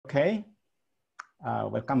Okay,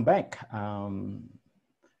 welcome back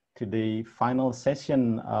to the final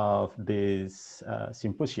session of this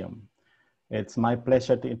symposium. It's my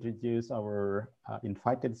pleasure to introduce our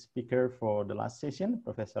invited speaker for the last session,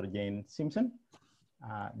 Professor Jane Simpson.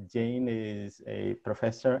 Jane is a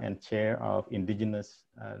professor and chair of Indigenous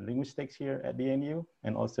linguistics here at the NU,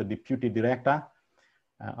 and also deputy director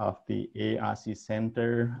of the ARC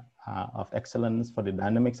Center of Excellence for the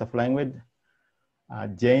Dynamics of Language.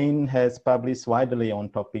 Jane has published widely on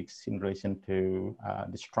topics in relation to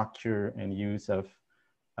the structure and use of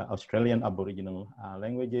Australian Aboriginal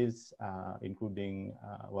languages, including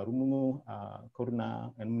Warumunu,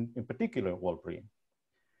 Kurna, and in particular, Warlpiri.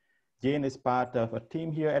 Jane is part of a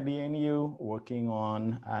team here at the NU working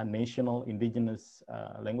on a National Indigenous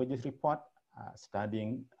Languages Report,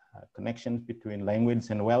 studying connections between language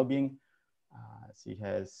and well-being. She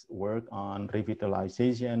has worked on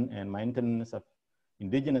revitalization and maintenance of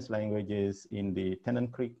Indigenous languages in the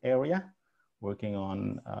Tennant Creek area, working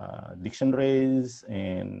on dictionaries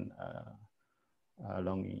and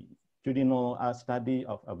longitudinal study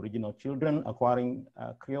of Aboriginal children acquiring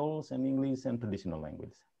Creoles and English and traditional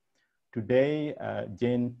language. Today,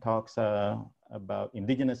 Jane talks about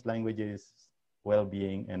Indigenous languages,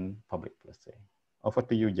 well-being, and public policy. Over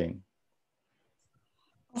to you, Jane.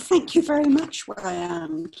 Well, thank you very much,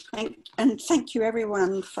 Wayan. And thank you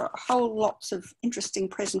everyone for whole lots of interesting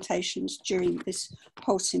presentations during this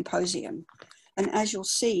whole symposium. And as you'll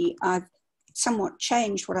see, I've somewhat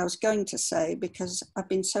changed what I was going to say because I've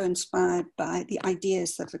been so inspired by the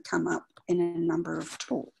ideas that have come up in a number of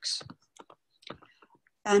talks.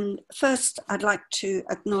 And first, I'd like to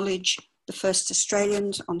acknowledge the first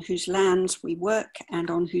Australians on whose lands we work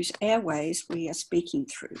and on whose airways we are speaking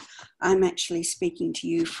through. I'm actually speaking to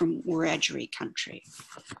you from Wiradjuri country.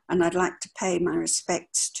 And I'd like to pay my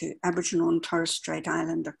respects to Aboriginal and Torres Strait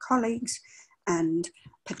Islander colleagues, and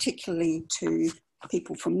particularly to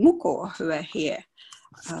people from Mukor who are here.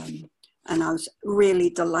 And I was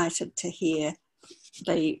really delighted to hear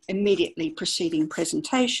the immediately preceding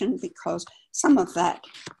presentation, because some of that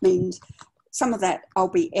I'll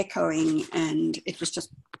be echoing, and it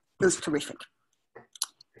was terrific.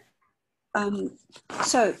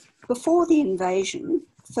 So before the invasion,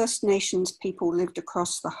 First Nations people lived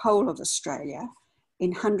across the whole of Australia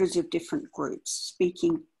in hundreds of different groups,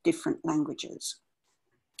 speaking different languages.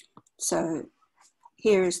 So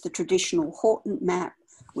here is the traditional Horton map,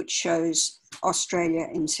 which shows Australia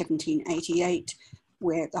in 1788,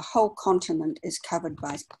 where the whole continent is covered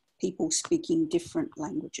by people speaking different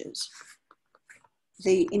languages.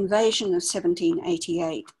 The invasion of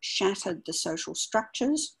 1788 shattered the social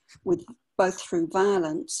structures, both through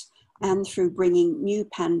violence and through bringing new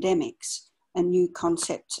pandemics and new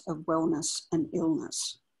concepts of wellness and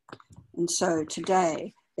illness. And so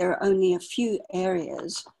today, there are only a few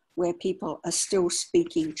areas where people are still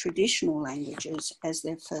speaking traditional languages as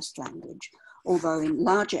their first language, although in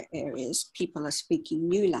larger areas, people are speaking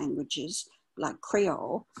new languages like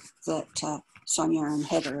Creole that Sonia and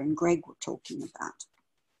Heather and Greg were talking about.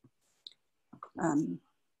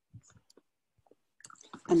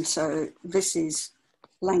 And so this is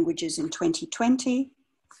languages in 2020,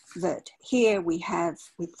 that here we have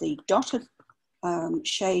with the dotted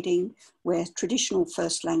shading, where traditional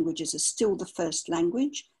first languages are still the first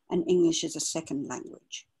language and English is a second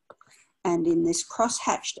language. And in this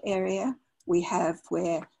cross-hatched area, we have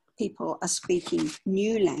where people are speaking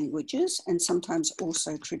new languages and sometimes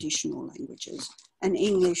also traditional languages, and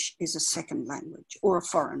English is a second language or a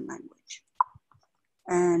foreign language.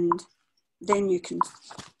 And then you can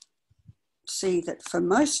see that for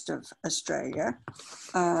most of Australia,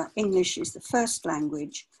 English is the first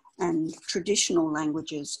language and traditional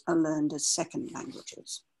languages are learned as second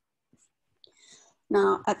languages.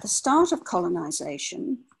 Now, at the start of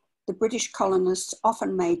colonisation, the British colonists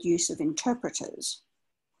often made use of interpreters,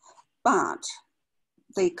 but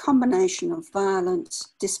the combination of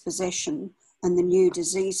violence, dispossession, and the new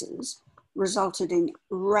diseases resulted in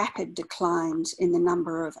rapid declines in the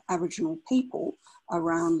number of Aboriginal people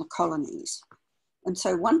around the colonies. And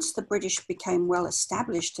so once the British became well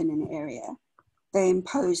established in an area, they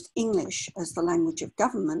imposed English as the language of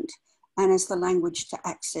government and as the language to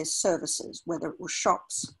access services, whether it was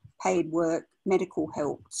shops, paid work, medical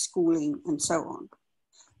help, schooling, and so on.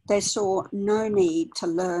 They saw no need to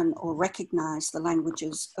learn or recognise the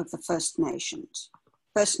languages of the First Nations.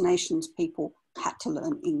 First Nations people had to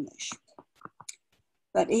learn English.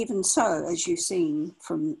 But even so, as you've seen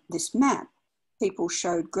from this map, people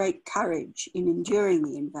showed great courage in enduring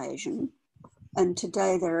the invasion. And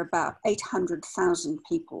today there are about 800,000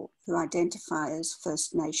 people who identify as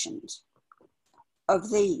First Nations. of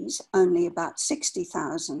these, only about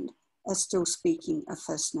 60,000 are still speaking a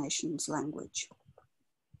First Nations language.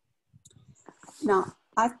 Now,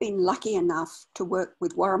 I've been lucky enough to work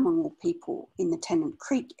with Warramungal people in the Tennant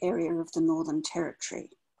Creek area of the Northern Territory.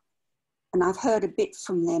 And I've heard a bit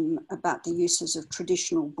from them about the uses of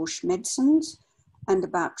traditional bush medicines and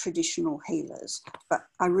about traditional healers, but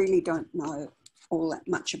I really don't know all that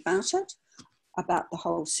much about it, about the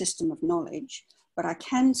whole system of knowledge. But I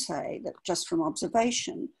can say that just from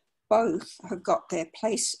observation, both have got their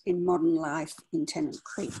place in modern life in Tennant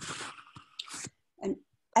Creek. And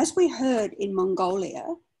as we heard in Mongolia,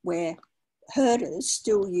 where herders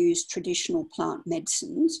still use traditional plant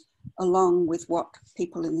medicines, along with what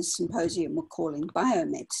people in the symposium were calling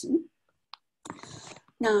biomedicine.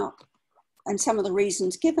 Now, and some of the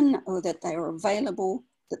reasons given are that they are available,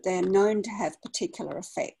 that they are known to have particular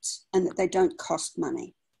effects, and that they don't cost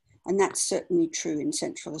money. And that's certainly true in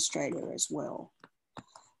Central Australia as well.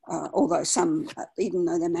 Although some, even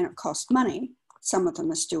though they may not cost money, some of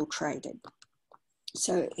them are still traded.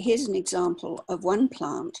 So here's an example of one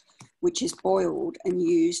plant which is boiled and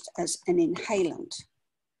used as an inhalant.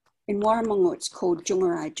 In Warramungal, it's called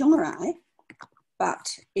Jungarai Jungarai, but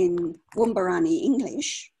in Woombarani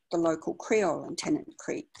English, the local Creole in Tennant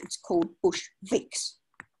Creek, it's called Bush Vicks.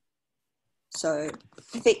 So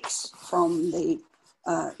Vicks from the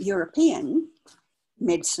European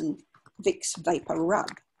medicine, Vicks Vapor Rub.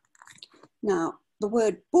 Now, the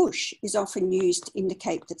word bush is often used to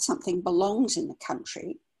indicate that something belongs in the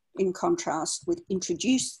country, in contrast with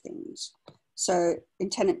introduced things. So in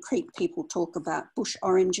Tennant Creek, people talk about bush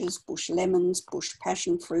oranges, bush lemons, bush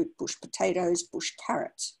passion fruit, bush potatoes, bush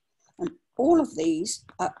carrots. And all of these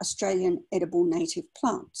are Australian edible native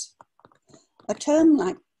plants. A term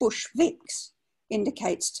like bush Vicks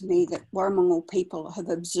indicates to me that Warramungal people have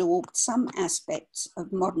absorbed some aspects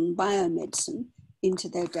of modern biomedicine into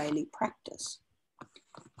their daily practice.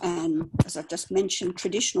 And as I've just mentioned,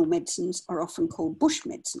 traditional medicines are often called bush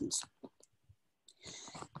medicines.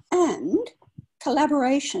 And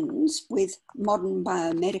collaborations with modern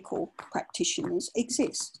biomedical practitioners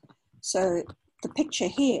exist. So the picture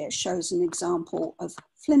here shows an example of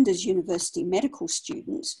Flinders University medical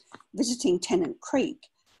students visiting Tennant Creek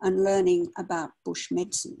and learning about bush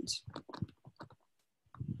medicines.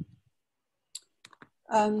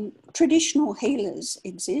 Traditional healers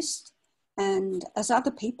exist, and as other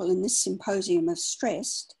people in this symposium have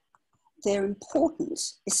stressed, their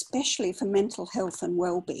importance, especially for mental health and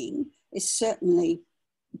well-being, is certainly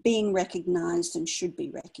being recognised and should be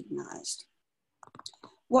recognised.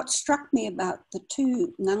 What struck me about the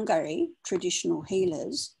two Ngangari traditional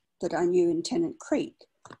healers that I knew in Tennant Creek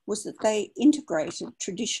was that they integrated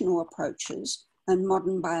traditional approaches and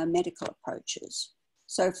modern biomedical approaches.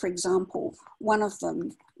 So, for example, one of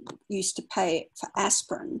them used to pay for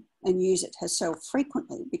aspirin and use it herself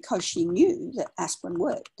frequently because she knew that aspirin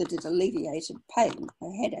worked, that it alleviated pain,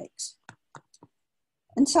 her headaches.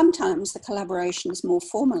 And sometimes the collaboration is more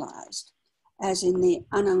formalised, as in the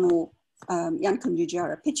Anangu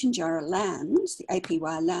Yankunytjatjara Pitjantjatjara lands, the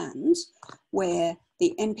APY lands, where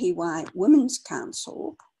the NPY Women's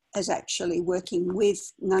Council is actually working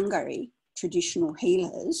with Ngangari traditional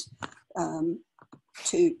healers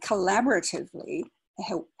to collaboratively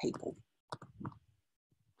help people.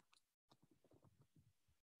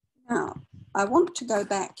 Now, I want to go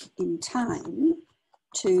back in time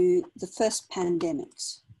to the first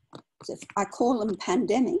pandemics. I call them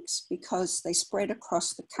pandemics because they spread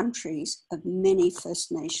across the countries of many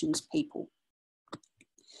First Nations people.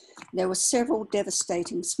 There were several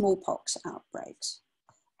devastating smallpox outbreaks,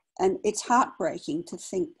 and it's heartbreaking to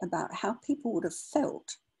think about how people would have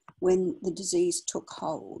felt when the disease took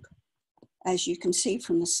hold. As you can see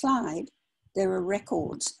from the slide, there are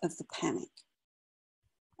records of the panic.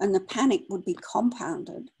 And the panic would be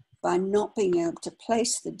compounded by not being able to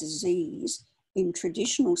place the disease in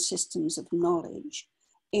traditional systems of knowledge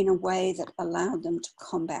in a way that allowed them to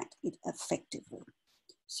combat it effectively.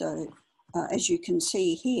 So as you can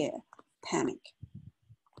see here, panic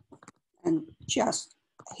and just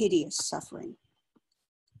hideous suffering.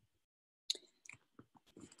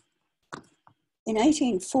 In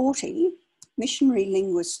 1840, missionary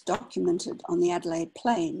linguists documented on the Adelaide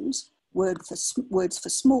Plains words for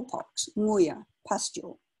smallpox, nguya,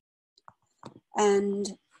 pustule.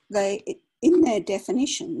 And in their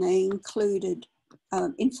definition, they included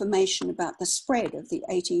information about the spread of the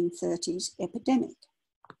 1830s epidemic.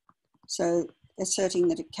 So asserting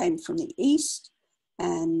that it came from the east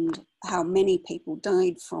and how many people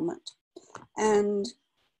died from it. And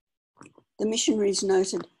the missionaries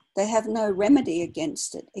noted they have no remedy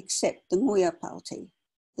against it except the Nguya Palti,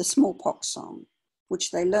 the smallpox song,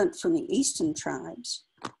 which they learnt from the Eastern tribes,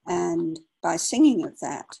 and by singing of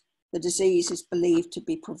that, the disease is believed to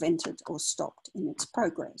be prevented or stopped in its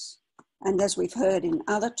progress. And as we've heard in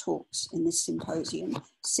other talks in this symposium,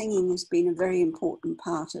 singing has been a very important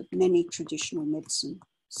part of many traditional medicine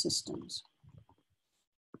systems.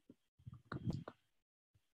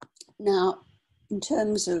 Now, in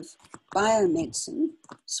terms of biomedicine,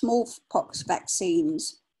 smallpox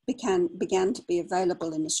vaccines began to be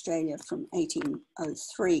available in Australia from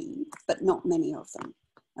 1803, but not many of them.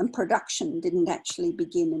 And production didn't actually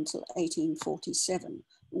begin until 1847,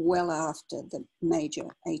 well after the major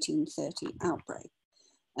 1830 outbreak.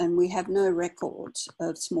 And we have no records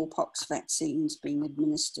of smallpox vaccines being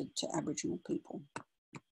administered to Aboriginal people.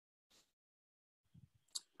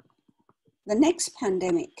 The next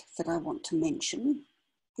pandemic that I want to mention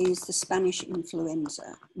is the Spanish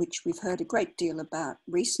influenza, which we've heard a great deal about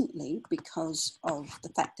recently because of the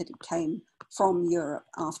fact that it came from Europe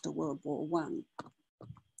after World War I.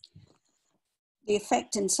 The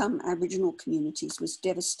effect in some Aboriginal communities was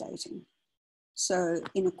devastating. So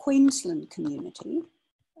in a Queensland community,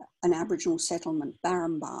 an Aboriginal settlement,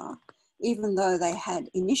 Barrambar, even though they had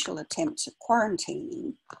initial attempts at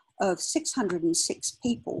quarantining, of 606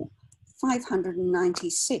 people,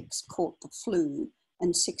 596 caught the flu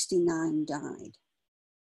and 69 died.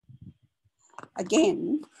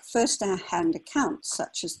 Again, first-hand accounts,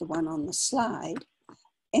 such as the one on the slide,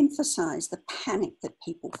 emphasise the panic that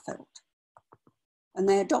people felt. And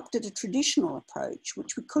they adopted a traditional approach,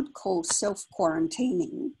 which we could call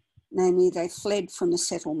self-quarantining, namely they fled from the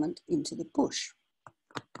settlement into the bush.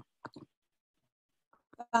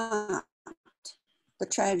 But the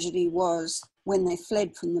tragedy was when they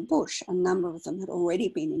fled from the bush, a number of them had already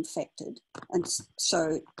been infected. And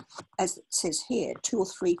so, as it says here, 200 or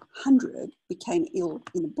 300 became ill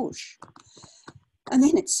in the bush. And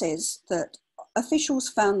then it says that officials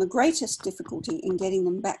found the greatest difficulty in getting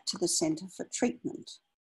them back to the centre for treatment.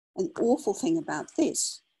 An awful thing about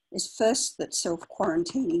this is first that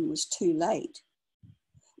self-quarantining was too late,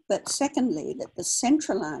 but secondly that the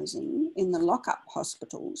centralising in the lock-up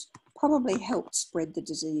hospitals probably helped spread the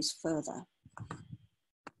disease further.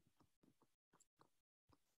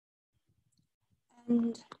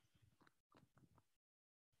 And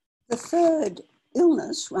the third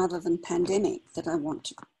illness, rather than pandemic, that I want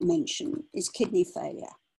to mention is kidney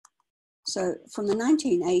failure. So from the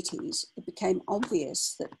 1980s, it became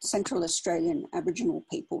obvious that Central Australian Aboriginal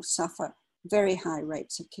people suffer very high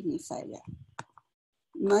rates of kidney failure.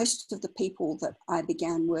 Most of the people that I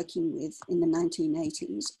began working with in the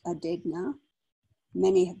 1980s are dead now.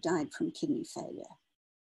 Many have died from kidney failure.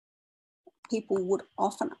 People would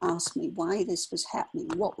often ask me why this was happening,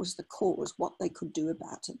 what was the cause, what they could do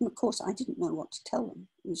about it. And of course, I didn't know what to tell them.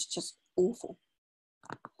 It was just awful.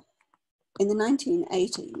 In the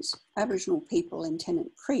 1980s, Aboriginal people in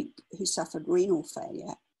Tennant Creek who suffered renal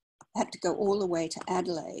failure had to go all the way to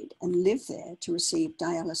Adelaide and live there to receive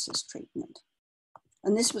dialysis treatment.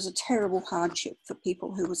 And this was a terrible hardship for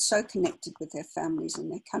people who were so connected with their families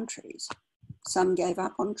and their countries. Some gave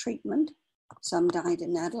up on treatment, some died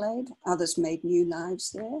in Adelaide, others made new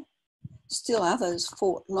lives there. Still others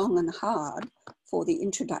fought long and hard for the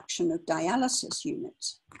introduction of dialysis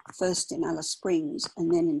units, first in Alice Springs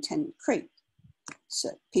and then in Tennant Creek. So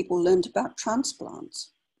people learned about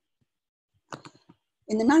transplants.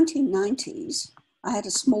 In the 1990s, I had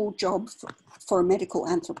a small job for a medical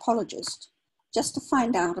anthropologist just to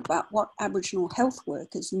find out about what Aboriginal health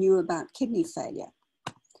workers knew about kidney failure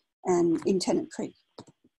and in Tennant Creek.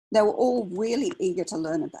 They were all really eager to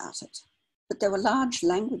learn about it, but there were large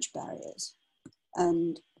language barriers.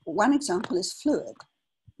 And one example is fluid.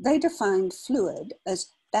 They defined fluid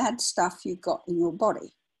as bad stuff you've got in your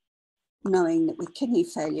body, knowing that with kidney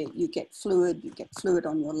failure, you get fluid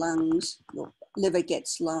on your lungs, your liver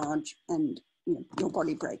gets large, and your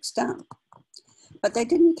body breaks down. But they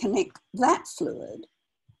didn't connect that fluid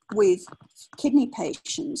with kidney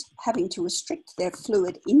patients having to restrict their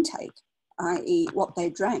fluid intake, i.e. what they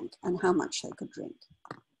drank and how much they could drink.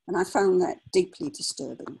 And I found that deeply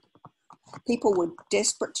disturbing. People were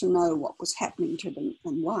desperate to know what was happening to them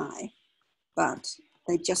and why, but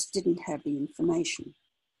they just didn't have the information.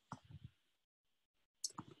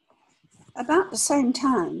 About the same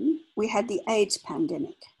time, we had the AIDS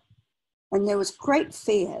pandemic, and there was great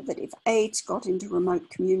fear that if AIDS got into remote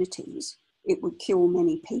communities, it would kill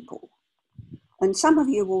many people. And some of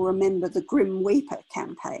you will remember the Grim Reaper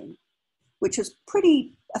campaign, which was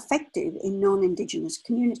pretty effective in non-Indigenous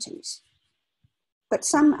communities. But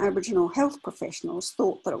some Aboriginal health professionals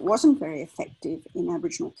thought that it wasn't very effective in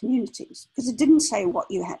Aboriginal communities because it didn't say what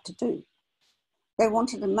you had to do. They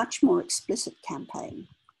wanted a much more explicit campaign.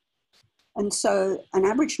 And so an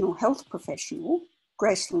Aboriginal health professional,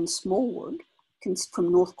 Gracelyn Smallwood,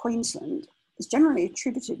 from North Queensland, is generally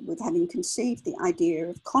attributed with having conceived the idea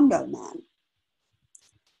of Condo Man.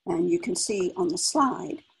 And you can see on the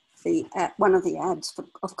slide one of the ads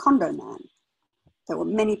of Condo Man. There were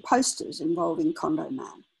many posters involving Condo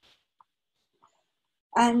Man.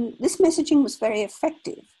 And this messaging was very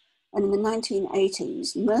effective. And in the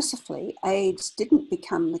 1980s, mercifully, AIDS didn't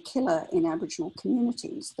become the killer in Aboriginal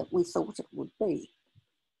communities that we thought it would be.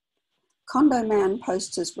 Condo Man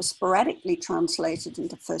posters were sporadically translated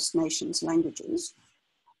into First Nations languages,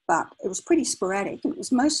 but it was pretty sporadic. It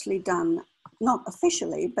was mostly done not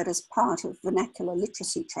officially, but as part of vernacular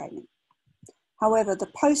literacy training. However, the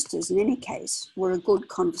posters, in any case, were a good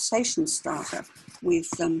conversation starter with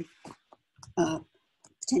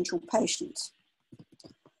potential patients.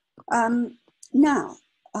 Now,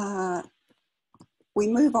 we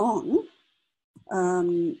move on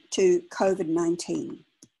to COVID-19.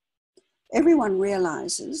 Everyone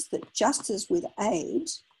realises that just as with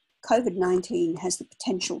AIDS, COVID-19 has the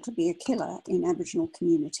potential to be a killer in Aboriginal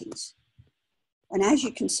communities. And as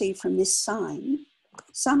you can see from this sign,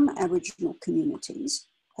 some Aboriginal communities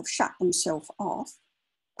have shut themselves off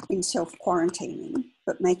in self-quarantining,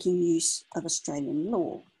 but making use of Australian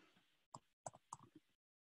law.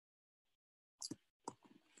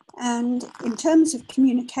 And in terms of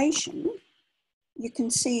communication, you can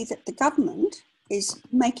see that the government is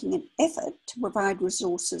making an effort to provide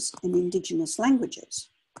resources in Indigenous languages.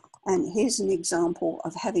 And here's an example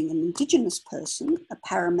of having an Indigenous person, a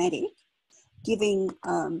paramedic, giving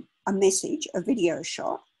a message, a video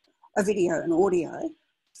shot, a video and audio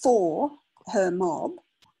for her mob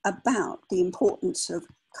about the importance of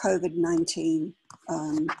COVID-19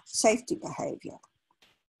 safety behaviour.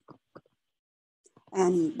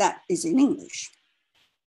 And that is in English.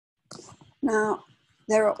 Now,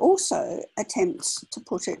 there are also attempts to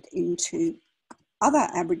put it into other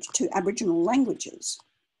Aboriginal languages,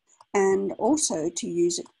 and also to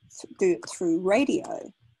do it through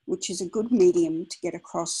radio, which is a good medium to get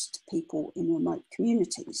across to people in remote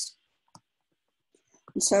communities.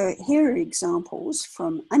 And so here are examples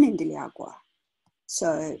from Interdisciplinary.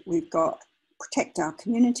 So we've got protect our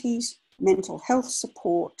communities, mental health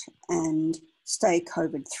support, and stay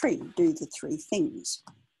COVID-free, do the three things.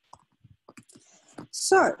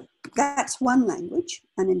 So that's one language,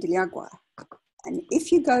 Interdisciplinary. And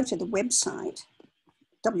if you go to the website,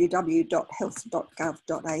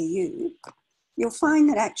 www.health.gov.au, you'll find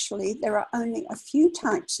that actually there are only a few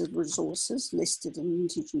types of resources listed in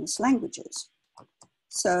Indigenous languages.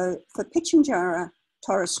 So for Pitjantjatjara,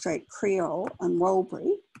 Torres Strait Creole and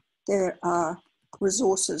Warlpiri, there are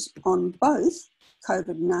resources on both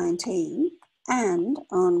COVID-19 and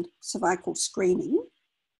on cervical screening.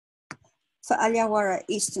 For Alyawara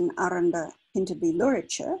Eastern Aranda Pintabee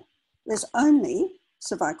Luritja, there's only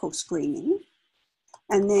cervical screening.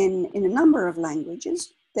 And then in a number of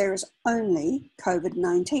languages, there is only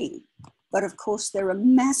COVID-19. But of course, there are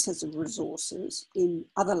masses of resources in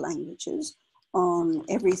other languages on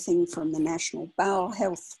everything from the National Bowel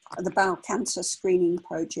Health, the Bowel Cancer Screening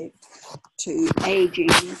Project, to aging,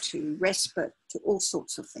 to respite, to all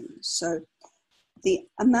sorts of things. So the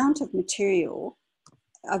amount of material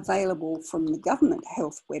available from the government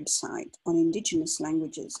health website on Indigenous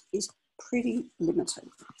languages is pretty limited.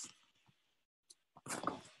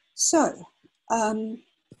 So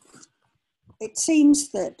it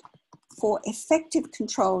seems that for effective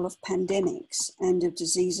control of pandemics and of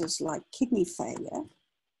diseases like kidney failure,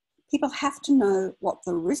 people have to know what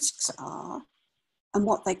the risks are and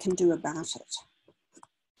what they can do about it.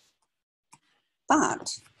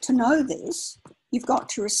 But to know this, you've got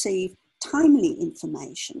to receive timely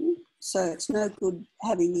information. So it's no good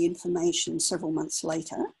having the information several months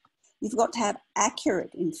later. You've got to have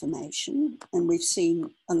accurate information, and we've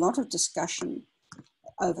seen a lot of discussion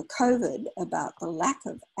over COVID about the lack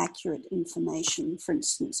of accurate information, for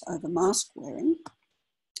instance, over mask wearing.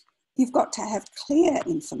 You've got to have clear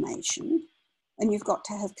information, and you've got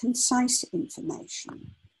to have concise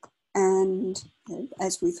information. And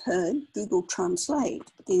as we've heard, Google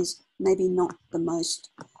Translate is maybe not the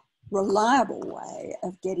most reliable way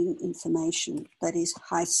of getting information that is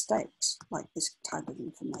high stakes, like this type of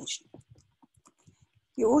information.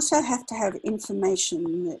 You also have to have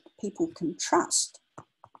information that people can trust.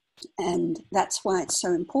 And that's why it's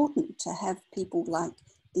so important to have people like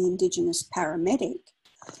the Indigenous paramedic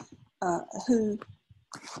who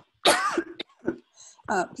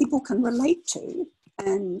people can relate to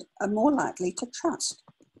and are more likely to trust.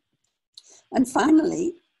 And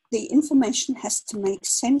finally, the information has to make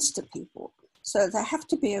sense to people. So they have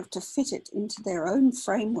to be able to fit it into their own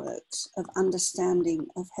frameworks of understanding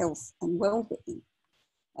of health and well-being.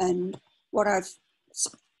 And what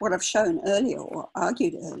I've shown earlier or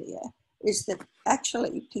argued earlier is that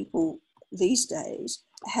actually people these days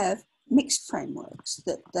have mixed frameworks,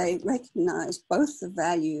 that they recognise both the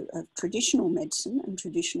value of traditional medicine and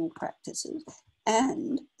traditional practices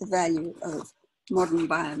and the value of modern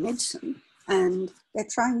biomedicine, and they're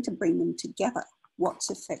trying to bring them together. What's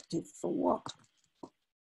effective for what?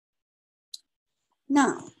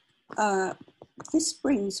 Now, this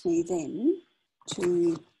brings me then to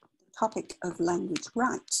the topic of language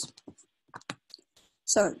rights.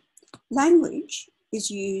 So, language is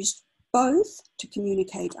used both to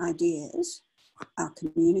communicate ideas, our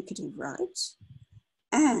communicative rights,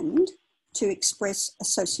 and to express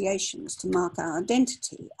associations, to mark our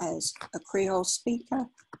identity as a Creole speaker,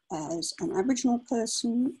 as an Aboriginal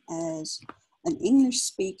person, as an English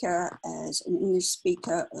speaker, as an English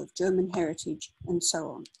speaker of German heritage, and so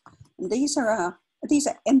on. And these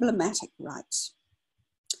are emblematic rights.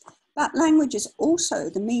 But language is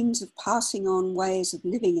also the means of passing on ways of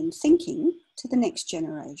living and thinking to the next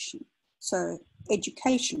generation. So,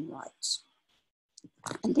 education rights.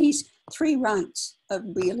 And these three rights are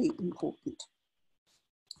really important.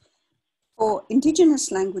 For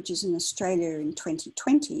Indigenous languages in Australia in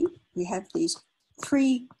 2020, we have these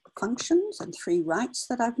three functions and three rights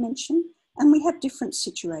that I've mentioned, and we have different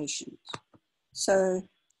situations. So,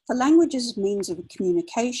 for languages as means of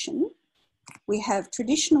communication, we have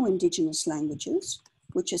traditional Indigenous languages,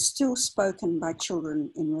 which are still spoken by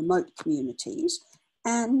children in remote communities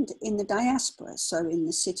and in the diaspora. So in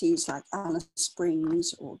the cities like Alice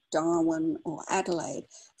Springs or Darwin or Adelaide,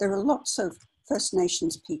 there are lots of First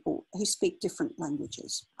Nations people who speak different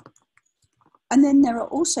languages. And then there are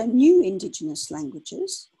also new Indigenous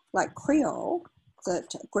languages like Creole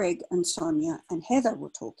that Greg and Sonia and Heather were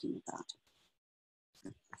talking about.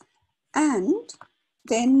 And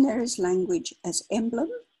then there is language as emblem.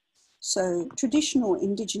 So traditional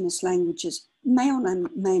Indigenous languages may or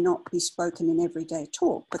may not be spoken in everyday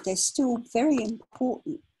talk, but they're still very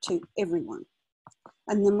important to everyone.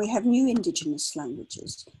 And then we have new Indigenous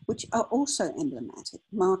languages, which are also emblematic,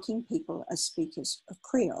 marking people as speakers of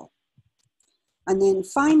Creole. And then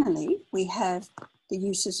finally, we have the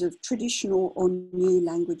uses of traditional or new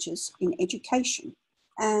languages in education.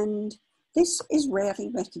 And this is rarely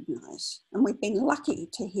recognised. And we've been lucky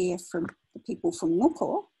to hear from the people from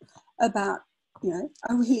Nuko about,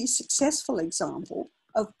 a really successful example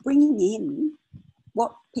of bringing in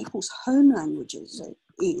what people's home languages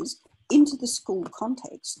is into the school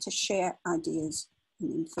context to share ideas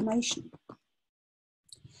and information.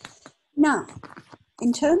 Now,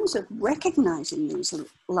 in terms of recognising these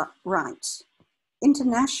rights,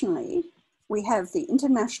 internationally, we have the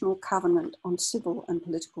International Covenant on Civil and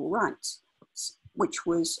Political Rights, which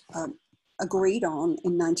was agreed on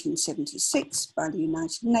in 1976 by the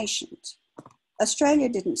United Nations. Australia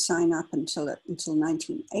didn't sign up until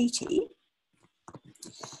 1980,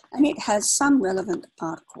 and it has some relevant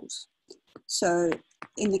articles. So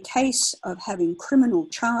in the case of having criminal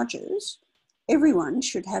charges, everyone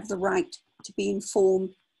should have the right to be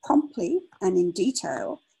informed promptly and in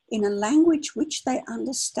detail in a language which they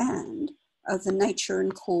understand of the nature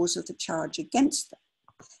and cause of the charge against them.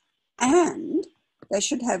 And they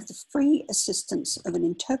should have the free assistance of an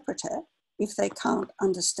interpreter if they can't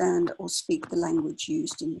understand or speak the language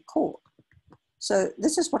used in the court. So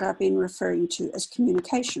this is what I've been referring to as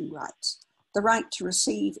communication rights, the right to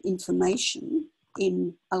receive information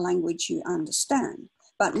in a language you understand.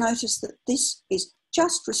 But notice that this is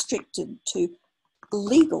just restricted to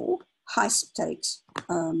legal high-stakes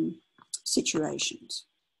situations.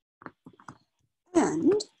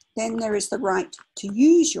 And then there is the right to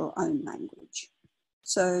use your own language.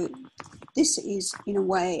 So this is, in a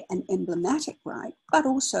way, an emblematic right, but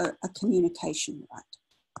also a communication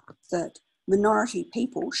right, that minority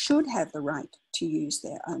people should have the right to use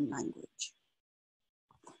their own language.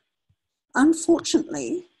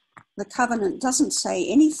 Unfortunately, the covenant doesn't say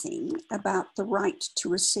anything about the right to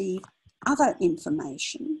receive other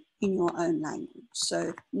information in your own language.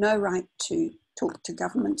 So no right to talk to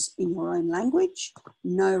governments in your own language,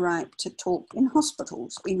 no right to talk in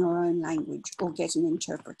hospitals in your own language or get an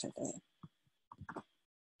interpreter there.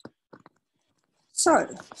 So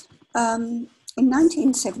in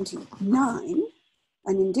 1979,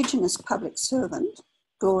 an Indigenous public servant,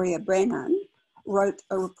 Gloria Brennan, wrote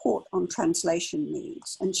a report on translation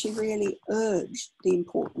needs, and she really urged the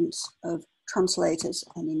importance of translators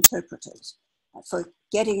and interpreters for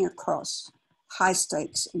getting across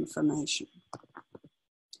high-stakes information.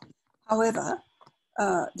 However,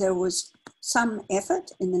 there was some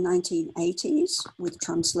effort in the 1980s with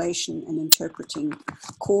translation and interpreting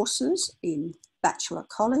courses in Bachelor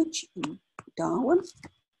College in Darwin,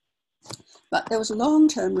 but there was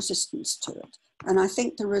long-term resistance to it. And I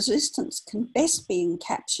think the resistance can best be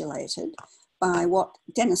encapsulated by what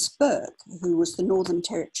Dennis Burke, who was the Northern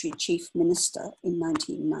Territory Chief Minister in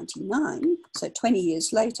 1999, so 20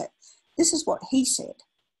 years later, this is what he said.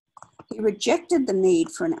 He rejected the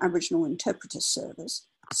need for an Aboriginal interpreter service,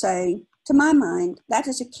 saying, "To my mind, that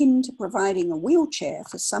is akin to providing a wheelchair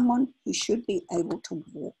for someone who should be able to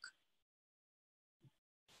walk."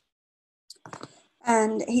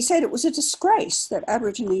 And he said it was a disgrace that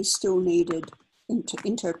Aborigines still needed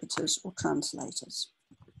interpreters or translators.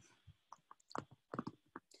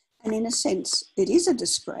 And in a sense, it is a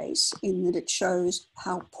disgrace in that it shows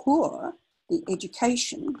how poor the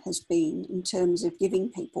education has been in terms of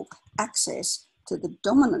giving people access to the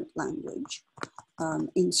dominant language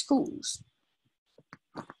in schools.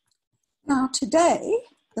 Now, today,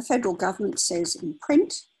 the federal government says in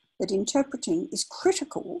print that interpreting is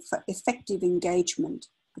critical for effective engagement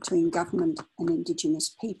between government and Indigenous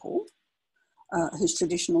people whose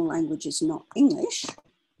traditional language is not English,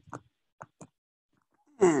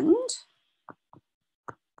 and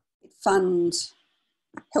it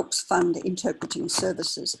helps fund interpreting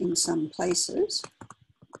services in some places.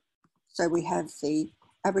 So we have the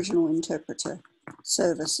Aboriginal Interpreter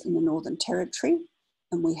Service in the Northern Territory,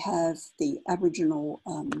 and we have the Aboriginal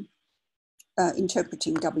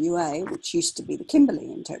Interpreting WA, which used to be the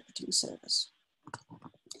Kimberley Interpreting Service.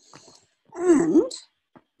 And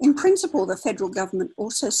in principle, the federal government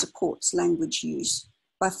also supports language use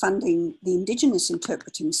by funding the Indigenous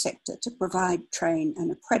interpreting sector to provide, train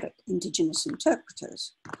and accredit Indigenous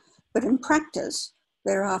interpreters. But in practice,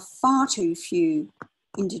 there are far too few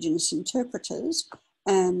Indigenous interpreters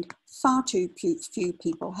and far too few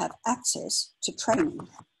people have access to training.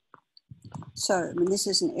 So, I mean, this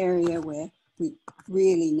is an area where we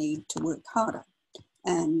really need to work harder.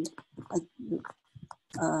 And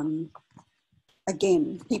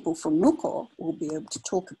again, people from Nuko will be able to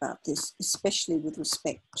talk about this, especially with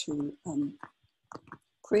respect to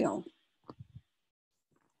Creole.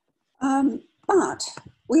 But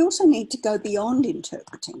we also need to go beyond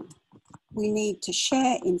interpreting. We need to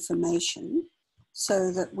share information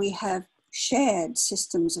so that we have shared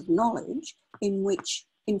systems of knowledge in which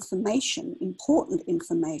information, important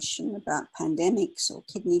information about pandemics or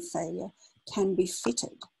kidney failure can be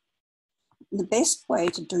fitted. The best way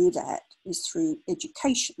to do that is through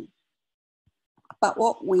education. But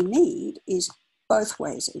what we need is both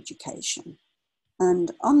ways education.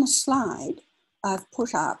 And on the slide, I've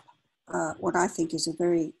put up what I think is a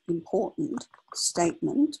very important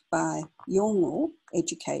statement by Yolngu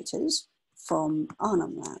educators from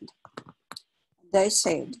Arnhem Land. They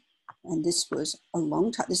said, and this was a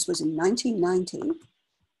long time, this was in 1990,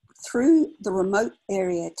 through the remote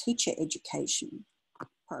area teacher education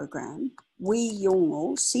program, we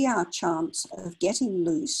Yolngu see our chance of getting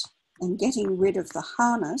loose and getting rid of the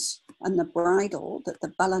harness and the bridle that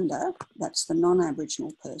the Balanda, that's the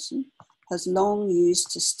non-Aboriginal person, has long used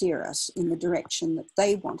to steer us in the direction that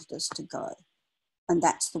they wanted us to go. And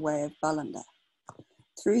that's the way of Balanda.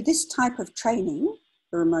 Through this type of training,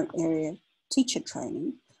 the remote area teacher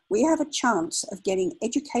training, we have a chance of getting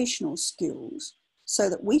educational skills so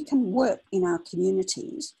that we can work in our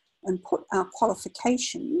communities and put our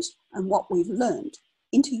qualifications and what we've learned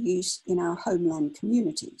into use in our homeland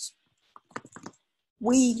communities.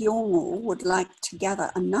 We Yolngu would like to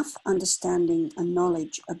gather enough understanding and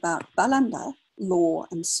knowledge about Balanda law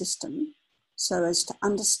and system so as to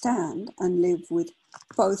understand and live with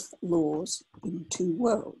both laws in two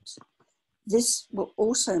worlds. This will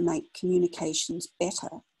also make communications better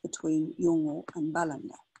between Yolngu and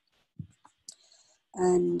Balanda.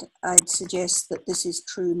 And I'd suggest that this is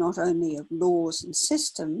true not only of laws and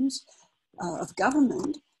systems of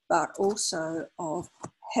government, but also of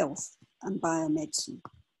health and biomedicine.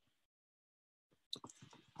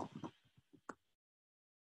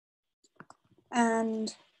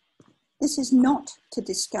 And this is not to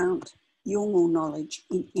discount Yolngu knowledge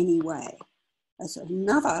in any way. As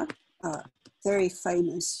another very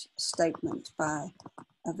famous statement by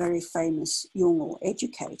a very famous Yolngu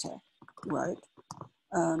educator wrote,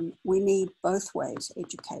 we need both ways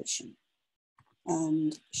education.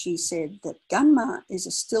 And she said that Gunma is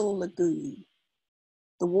a still lagoon.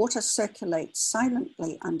 The water circulates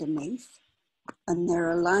silently underneath, and there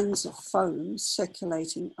are lines of foam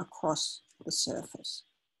circulating across the surface.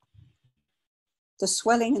 The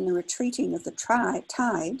swelling and the retreating of the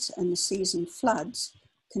tides and the season floods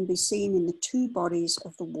can be seen in the two bodies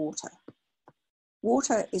of the water.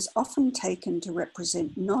 Water is often taken to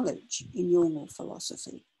represent knowledge in Yolngu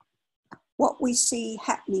philosophy. What we see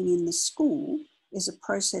happening in the school is a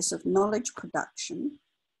process of knowledge production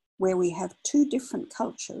where we have two different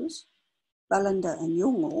cultures, Balanda and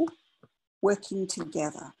Yolngu, working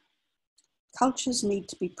together. Cultures need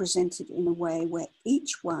to be presented in a way where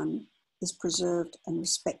each one is preserved and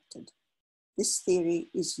respected. This theory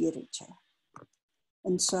is Yiricha.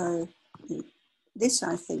 And so this,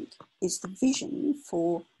 I think, is the vision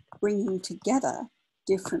for bringing together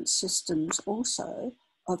different systems also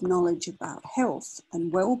of knowledge about health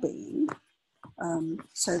and well-being,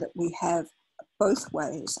 so that we have both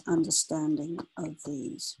ways understanding of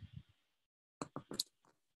these.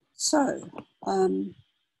 So,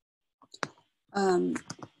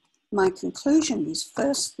 my conclusion is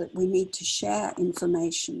first that we need to share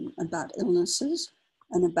information about illnesses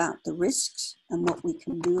and about the risks and what we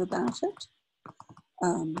can do about it.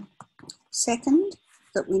 Second,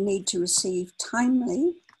 that we need to receive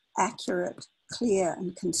timely, accurate, clear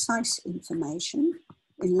and concise information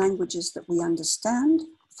in languages that we understand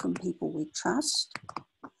from people we trust.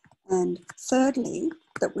 And thirdly,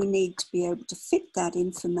 that we need to be able to fit that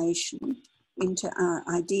information into our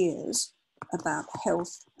ideas about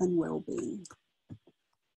health and well-being.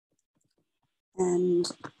 And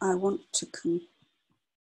I want to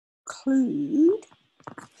conclude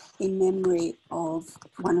in memory of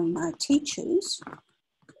one of my teachers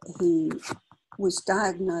who was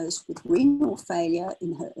diagnosed with renal failure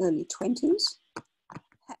in her early 20s,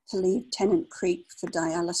 had to leave Tennant Creek for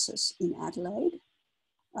dialysis in Adelaide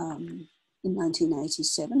in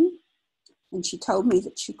 1987. And she told me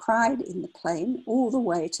that she cried in the plane all the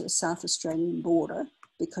way to the South Australian border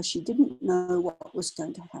because she didn't know what was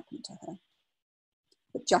going to happen to her.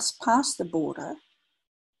 But just past the border,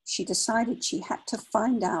 she decided she had to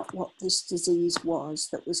find out what this disease was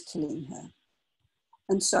that was killing her.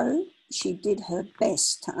 And so she did her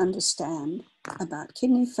best to understand about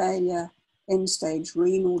kidney failure, end-stage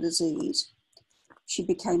renal disease. She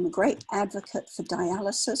became a great advocate for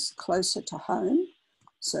dialysis closer to home.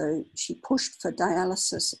 So she pushed for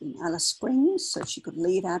dialysis in Alice Springs so she could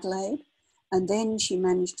leave Adelaide. And then she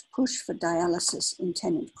managed to push for dialysis in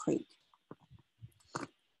Tennant Creek.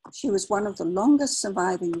 She was one of the longest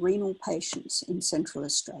surviving renal patients in Central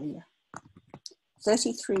Australia.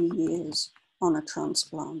 33 years on a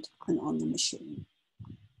transplant and on the machine.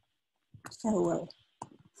 Farewell.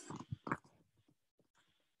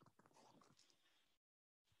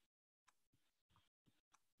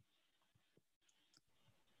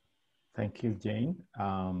 Thank you, Jane.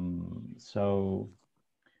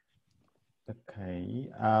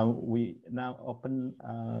 Okay, we now open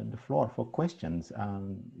the floor for questions.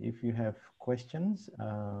 If you have questions,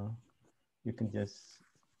 you can just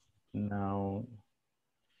now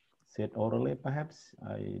say it orally, perhaps.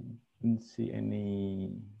 I didn't see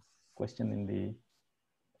any question in the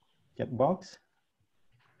chat box.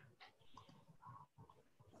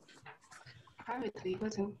 Privately,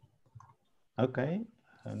 wasn't. Okay.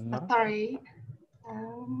 Sorry.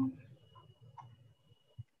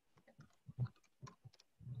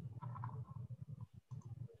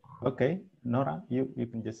 Okay, Nora, you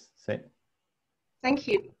can just say. Thank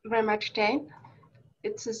you very much, Jane.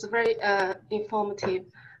 It is very informative.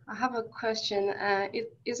 I have a question.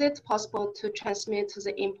 Is it possible to transmit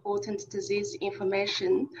the important disease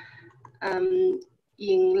information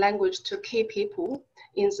in language to key people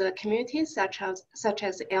in the community, such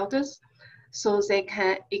as elders, so they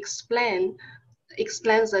can explain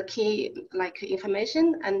the key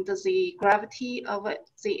information and the gravity of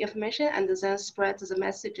the information, and then spread the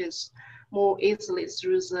messages more easily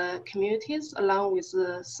through the communities, along with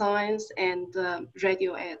the signs and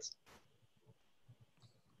radio ads?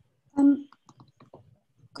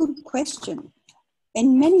 Good question.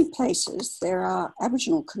 In many places, there are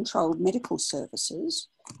Aboriginal controlled medical services,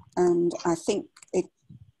 and I think it's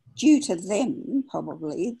due to them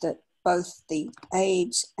probably that both the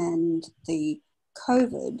AIDS and the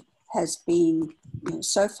COVID has been,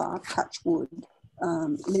 so far, touch wood,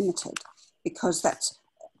 limited, because that's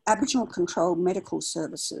Aboriginal controlled medical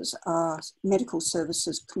services are medical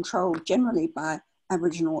services controlled generally by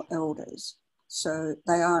Aboriginal elders. So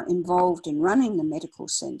they are involved in running the medical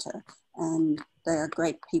centre, and they are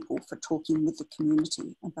great people for talking with the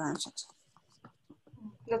community about it.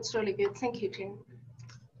 That's really good. Thank you, Jane.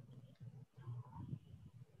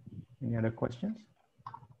 Any other questions?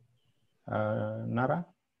 Nara?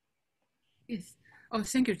 Yes. Oh,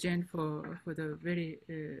 thank you, Jane, for the very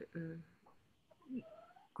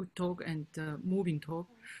good talk and moving talk.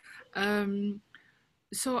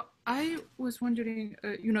 So I was wondering,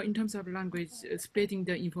 in terms of language, spreading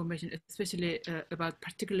the information, especially about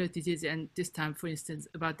particular disease, and this time, for instance,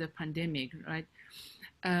 about the pandemic, right?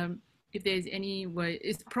 If there's any way,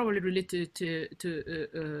 it's probably related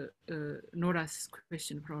to Nora's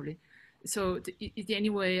question, probably. So is there any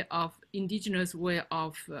way of indigenous way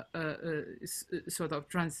of sort of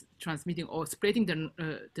transmitting or spreading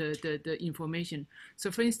the information?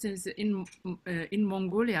 So for instance, in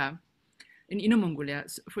Mongolia, in Inner Mongolia,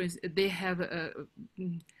 for instance, they have a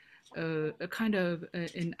kind of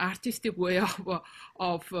an artistic way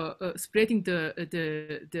of spreading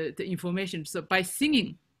the information. So by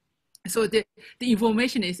singing, so the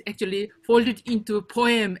information is actually folded into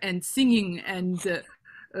poem and singing, and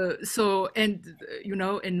and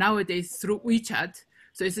nowadays through WeChat,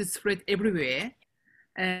 so it's spread everywhere.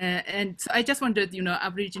 And so I just wondered,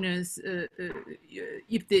 Aborigines,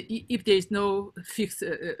 if there is no fixed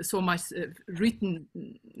so much written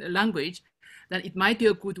language, then it might be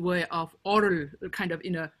a good way of oral, kind of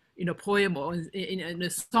in a poem or in a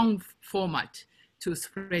song format to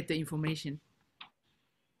spread the information.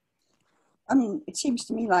 I mean, it seems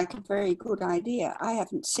to me like a very good idea. I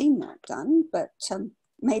haven't seen that done, but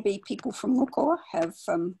maybe people from Ngukor have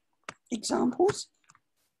examples.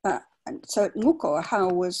 And so at Ngukor, how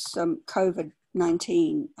was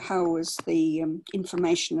COVID-19, how was the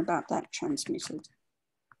information about that transmitted?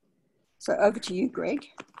 So over to you, Greg.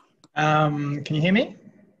 Can you hear me?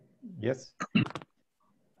 Yes.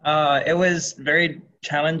 It was very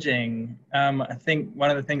challenging. I think one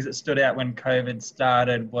of the things that stood out when COVID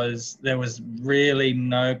started was there was really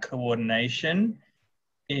no coordination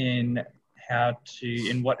in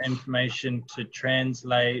what information to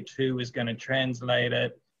translate, who was going to translate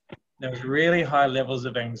it. There was really high levels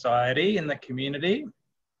of anxiety in the community.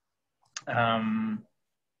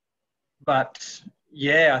 But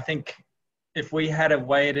yeah, I think if we had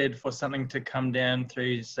waited for something to come down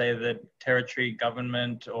through, say, the territory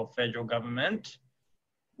government or federal government,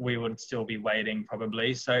 we would still be waiting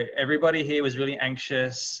probably. So everybody here was really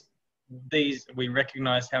anxious. We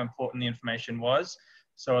recognized how important the information was.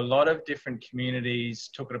 So a lot of different communities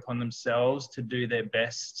took it upon themselves to do their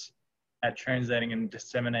best at translating and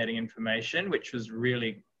disseminating information, which was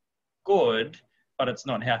really good, but it's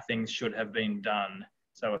not how things should have been done.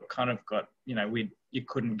 So it kind of got, you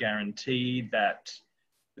couldn't guarantee that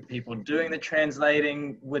the people doing the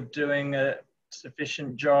translating were doing a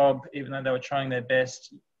sufficient job, even though they were trying their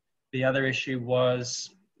best. The other issue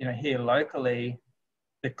was, here locally,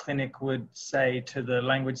 the clinic would say to the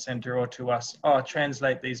language center or to us, oh,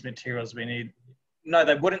 translate these materials we need. No,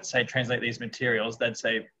 they wouldn't say translate these materials. They'd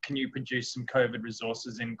say, can you produce some COVID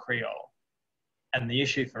resources in Creole? And the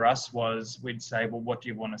issue for us was we'd say, well, what do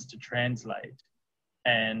you want us to translate?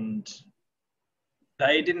 And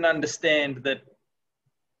they didn't understand that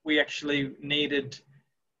we actually needed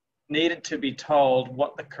to be told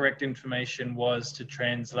what the correct information was to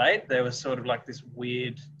translate. There was sort of like this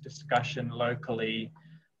weird discussion locally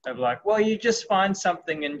of like, well, you just find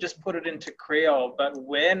something and just put it into Creole, but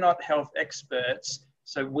we're not health experts.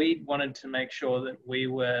 So we wanted to make sure that we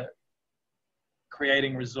were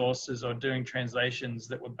creating resources or doing translations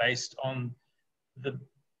that were based on the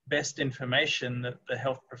best information that the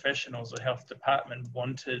health professionals or health department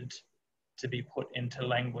wanted to be put into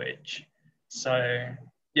language. So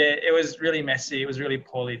yeah, it was really messy. It was really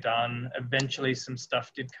poorly done. Eventually some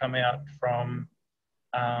stuff did come out from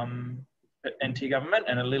NT government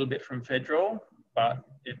and a little bit from federal, but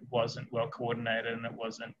it wasn't well coordinated and it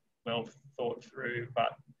wasn't well thought through.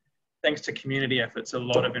 But thanks to community efforts, a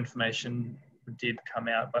lot of information did come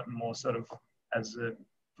out, but more sort of as a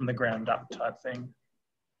from the ground up type thing.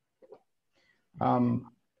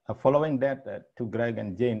 Following that to Greg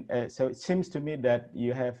and Jane, so it seems to me that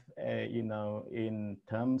you have, in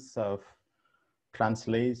terms of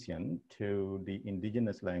translation to the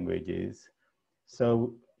indigenous languages,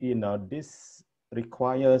 so, this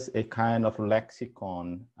requires a kind of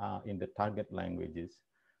lexicon in the target languages,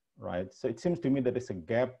 right? So it seems to me that there's a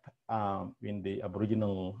gap in the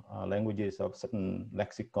Aboriginal languages of certain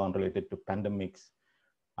lexicon related to pandemics.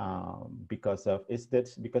 Because at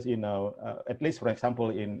least for example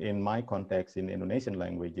in my context in Indonesian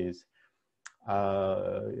languages,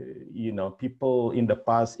 people in the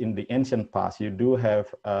past, in the ancient past, you do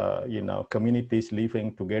have communities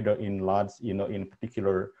living together in large, in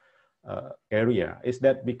particular area. Is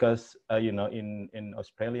that because in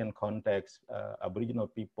Australian context, Aboriginal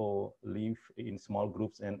people live in small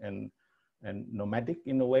groups and nomadic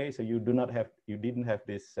in a way, so you didn't have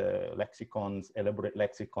this elaborate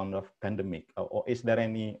lexicon of pandemic, or is there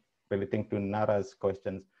any, relating to Nara's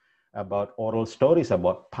questions, about oral stories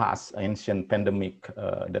about past ancient pandemic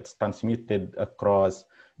that's transmitted across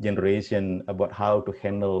generation about how to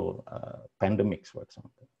handle pandemics, for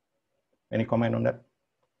example. Any comment on that?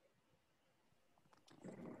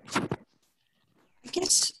 I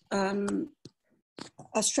guess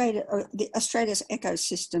Australia's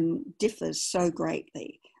ecosystem differs so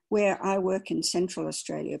greatly. Where I work in Central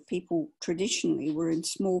Australia, people traditionally were in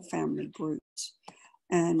small family groups.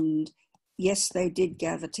 And yes, they did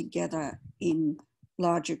gather together in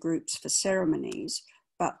larger groups for ceremonies,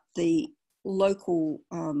 but the local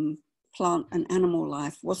plant and animal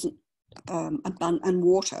life wasn't abundant, and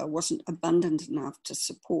water wasn't abundant enough to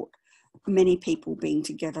support many people being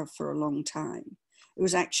together for a long time. It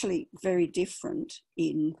was actually very different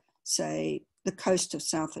in, say, the coast of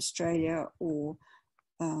South Australia or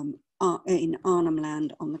in Arnhem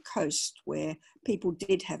Land on the coast, where people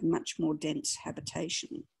did have much more dense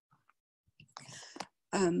habitation.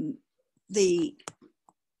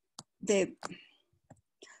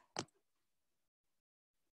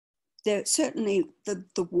 There certainly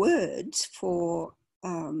the words for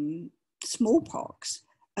smallpox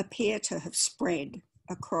appear to have spread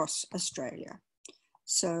across Australia.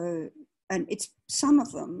 So, and it's some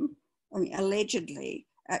of them, I mean, allegedly,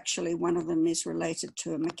 actually one of them is related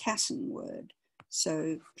to a Macassan word.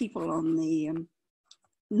 So people on the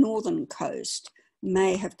northern coast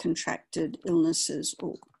may have contracted illnesses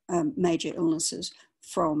or major illnesses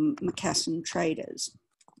from Macassan traders.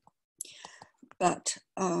 But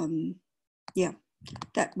yeah,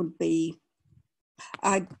 that would be,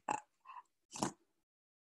 I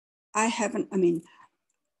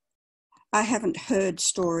haven't heard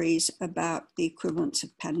stories about the equivalence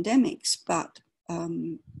of pandemics, but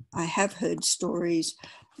I have heard stories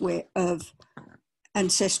of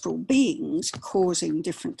ancestral beings causing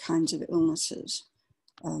different kinds of illnesses.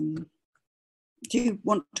 Do you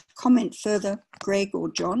want to comment further, Greg or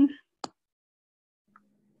John?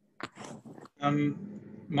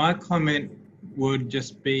 My comment would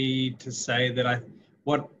just be to say that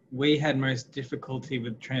what we had most difficulty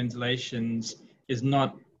with translations is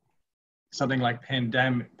not something like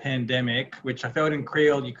pandemic, which I felt in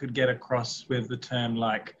Creole you could get across with the term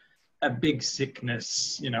like a big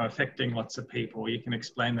sickness, you know, affecting lots of people. You can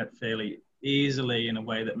explain that fairly easily in a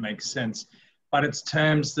way that makes sense. But it's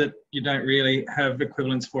terms that you don't really have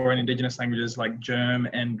equivalents for in Indigenous languages like germ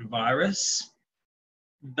and virus.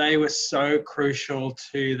 They were so crucial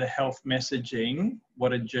to the health messaging,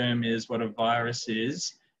 what a germ is, what a virus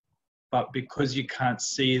is. But because you can't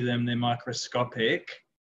see them, they're microscopic,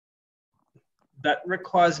 that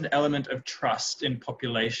requires an element of trust in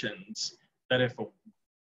populations, that if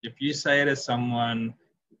you say to someone,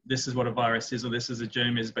 this is what a virus is or this is a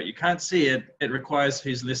germ is, but you can't see it, it requires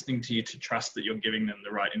who's listening to you to trust that you're giving them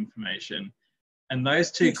the right information. And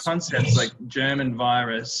those two concepts like germ and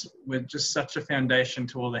virus were just such a foundation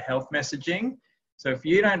to all the health messaging. So if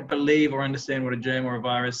you don't believe or understand what a germ or a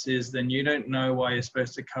virus is, then you don't know why you're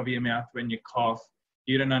supposed to cover your mouth when you cough.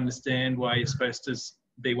 You don't understand why you're supposed to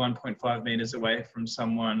be 1.5 meters away from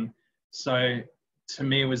someone. So to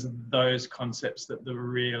me, it was those concepts that were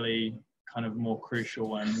really kind of more crucial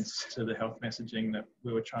ones to the health messaging that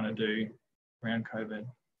we were trying to do around COVID.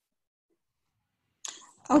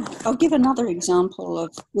 I'll give another example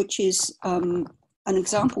which is an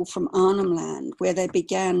example from Arnhem Land, where they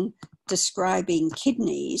began describing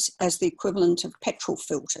kidneys as the equivalent of petrol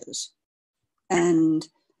filters and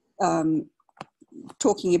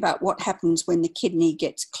talking about what happens when the kidney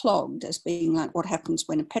gets clogged as being like what happens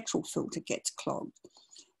when a petrol filter gets clogged.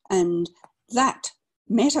 And that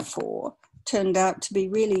metaphor turned out to be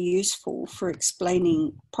really useful for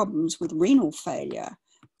explaining problems with renal failure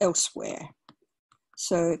elsewhere.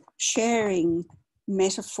 So sharing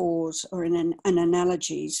metaphors or and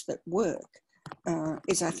analogies that work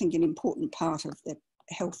is, I think, an important part of the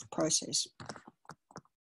health process.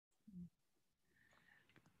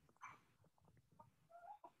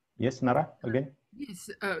 Yes, Nara, again. Yes,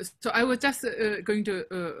 so I was just going to,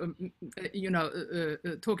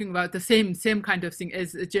 talking about the same kind of thing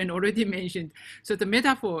as Jen already mentioned. So the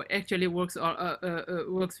metaphor actually works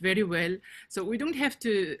very well. So we don't have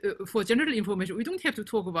to, for general information, we don't have to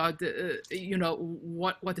talk about,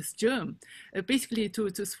 what is germ. Basically,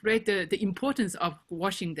 to spread the importance of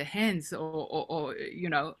washing the hands or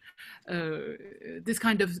this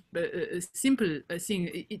kind of simple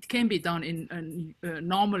thing. It can be done in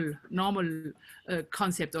normal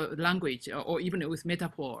concept or language, or even with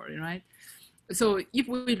metaphor, right? So if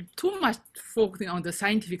we're too much focusing on the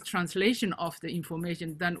scientific translation of the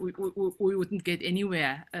information, then we wouldn't get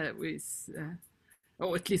anywhere with,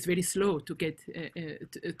 or at least very slow to get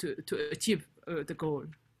to achieve the goal.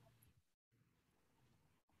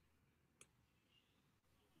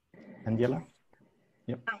 Angela?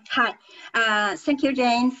 Yep. Hi, thank you,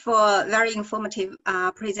 Jane, for very informative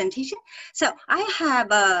presentation. So I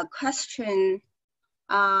have a question.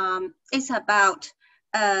 It's about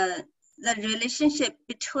the relationship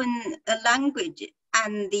between a language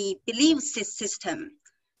and the belief system.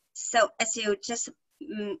 So as you just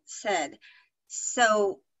said,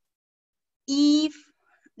 so if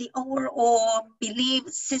the overall belief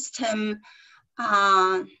system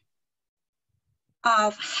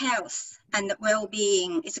of health and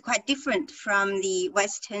well-being is quite different from the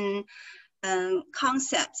Western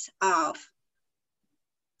concepts of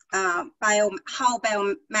how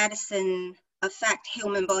biomedicine affect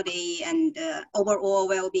human body and overall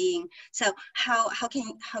well-being. So how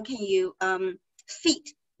can you fit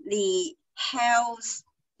the health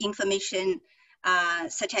information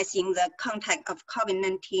such as in the context of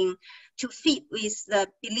COVID-19 to fit with the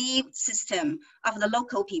belief system of the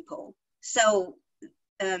local people? So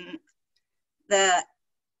the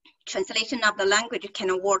translation of the language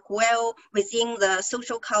can work well within the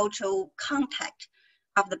social cultural context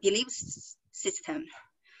of the belief system.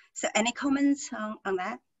 So any comments on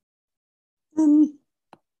that?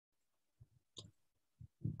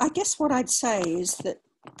 I guess what I'd say is that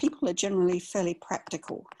people are generally fairly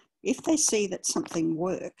practical. If they see that something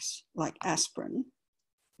works, like aspirin,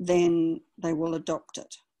 then they will adopt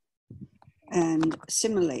it. And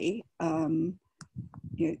similarly,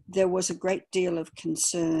 there was a great deal of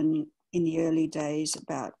concern in the early days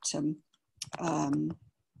about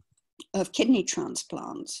of kidney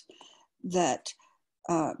transplants, that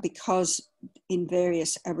because in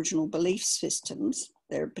various Aboriginal belief systems,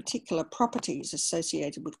 there are particular properties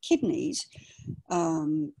associated with kidneys,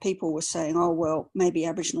 people were saying, oh, well, maybe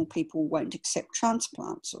Aboriginal people won't accept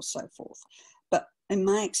transplants or so forth. But in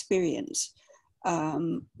my experience,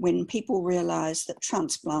 when people realized that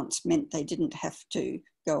transplants meant they didn't have to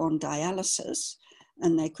go on dialysis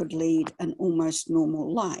and they could lead an almost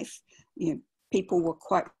normal life, people were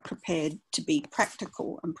quite prepared to be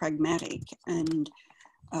practical and pragmatic and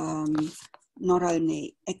not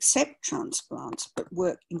only accept transplants, but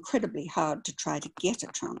work incredibly hard to try to get a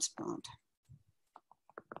transplant.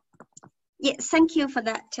 Yeah, thank you for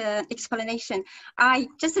that explanation. I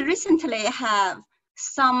just recently have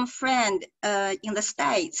some friend in the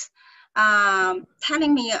States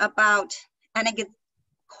telling me about an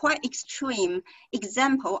quite extreme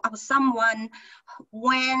example of someone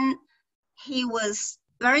when he was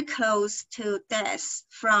very close to death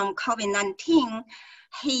from COVID-19.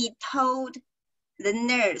 He told the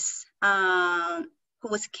nurse who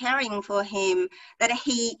was caring for him that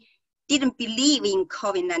he didn't believe in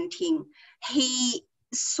COVID-19. He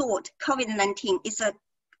thought COVID-19 is a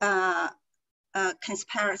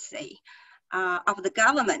conspiracy of the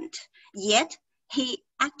government, yet he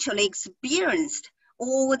actually experienced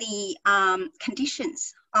all the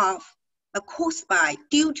conditions of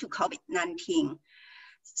due to COVID-19.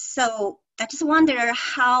 So I just wonder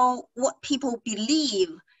what people believe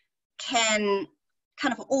can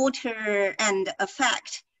kind of alter and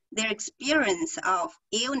affect their experience of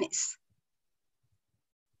illness.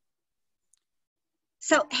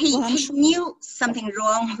 So he knew something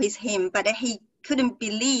wrong with him, but he couldn't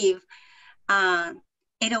believe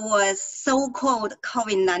it was so-called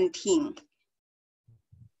COVID-19.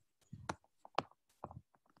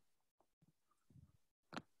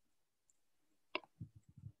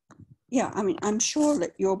 Yeah, I mean, I'm sure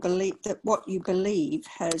that what you believe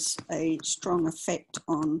has a strong effect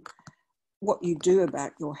on what you do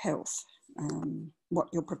about your health, what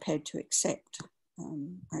you're prepared to accept.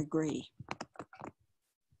 I agree.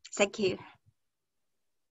 Thank you.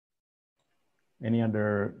 Any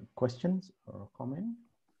other questions or comment?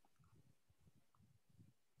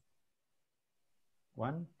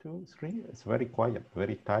 1, 2, 3. It's very quiet,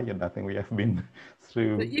 very tired. I think we have been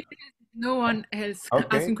through. So if no one else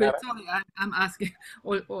asking questions, sorry, I'm asking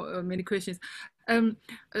all many questions.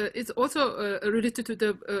 It's also related to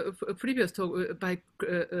the previous talk by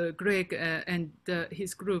Greg and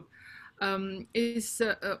his group. Is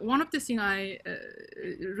one of the things I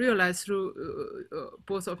realized through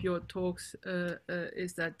both of your talks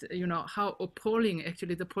is that, how appalling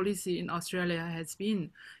actually the policy in Australia has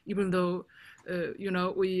been, even though,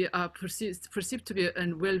 we are perceived to be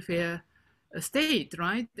a welfare state,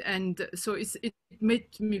 right? And so it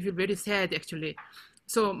made me feel very sad, actually.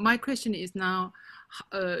 So my question is now,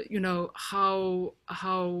 how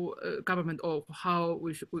government or how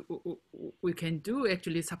we can do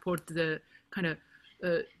actually support the kind of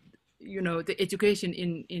the education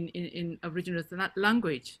in Aboriginal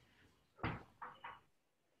language.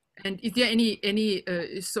 And is there any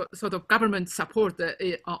sort of government support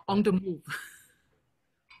on the move?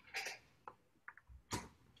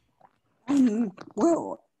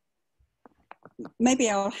 Well, maybe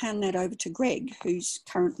I'll hand that over to Greg, who's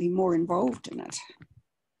currently more involved in it.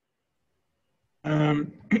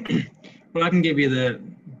 Well, I can give you the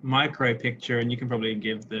micro picture and you can probably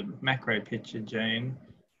give the macro picture, Jane.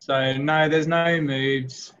 So no, there's no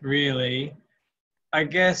moves really. I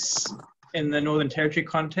guess in the Northern Territory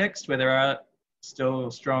context where there are still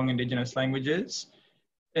strong Indigenous languages,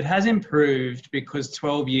 it has improved because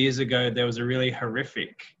 12 years ago there was a really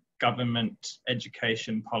horrific government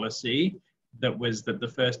education policy that was that the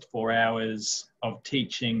first 4 hours of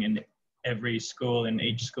teaching in every school in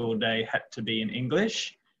each school day had to be in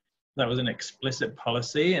English. That was an explicit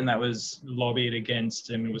policy and that was lobbied against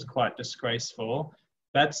and it was quite disgraceful.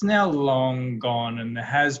 That's now long gone and there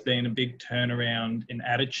has been a big turnaround in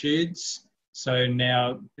attitudes. So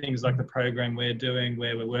now things like the program we're doing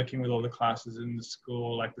where we're working with all the classes in the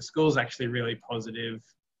school, like the school's actually really positive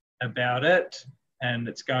about it and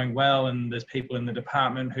it's going well and there's people in the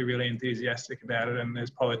department who are really enthusiastic about it and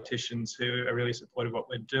there's politicians who are really supportive of what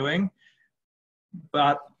we're doing.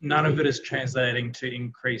 But none of it is translating to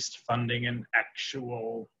increased funding and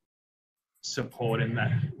actual support in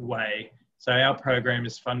that way. So our program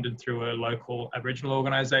is funded through a local Aboriginal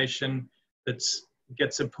organisation that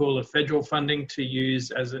gets a pool of federal funding to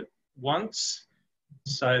use as it wants.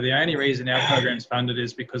 So the only reason our program is funded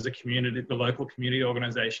is because the local community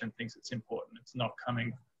organisation thinks it's important. It's not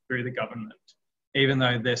coming through the government. Even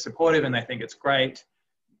though they're supportive and they think it's great,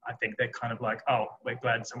 I think they're kind of like, oh, we're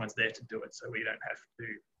glad someone's there to do it so we don't have to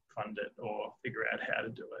fund it or figure out how to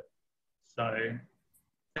do it. So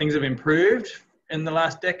things have improved in the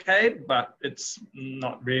last decade, but it's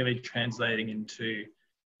not really translating into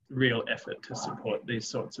real effort to support these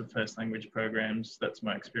sorts of first language programs. That's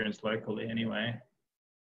my experience locally anyway.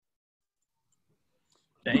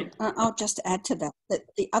 Jane? I'll just add to that, that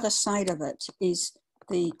the other side of it is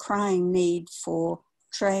the crying need for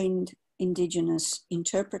trained Indigenous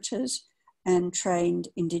interpreters and trained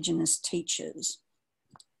Indigenous teachers.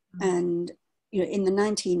 And in the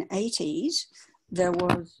 1980s, there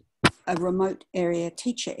was a remote area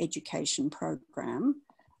teacher education program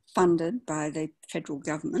funded by the federal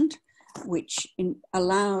government, which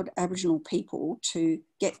allowed Aboriginal people to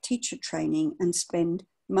get teacher training and spend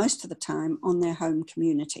most of the time on their home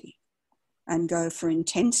community and go for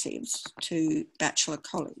intensives to bachelor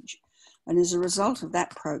college. And as a result of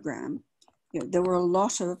that program, there were a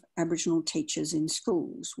lot of Aboriginal teachers in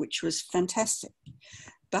schools, which was fantastic.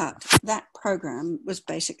 But that program was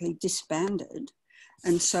basically disbanded.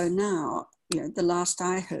 And so now, the last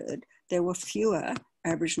I heard, there were fewer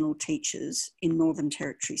Aboriginal teachers in Northern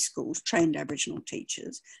Territory schools, trained Aboriginal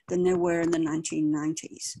teachers, than there were in the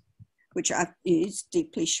 1990s, which is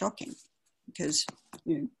deeply shocking because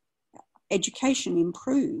education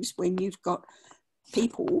improves when you've got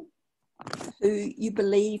people who you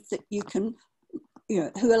believe that you can,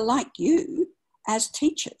 who are like you as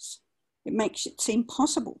teachers. It makes it seem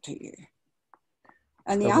possible to you.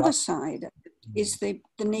 And the other side is the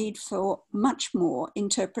need for much more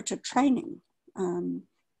interpreter training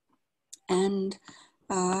and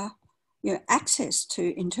access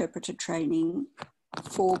to interpreter training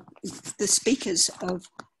for the speakers of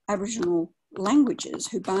Aboriginal languages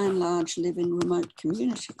who by and large live in remote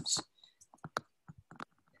communities.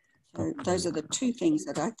 So those are the two things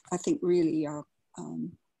that I think really are,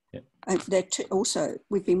 also,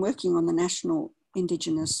 we've been working on the National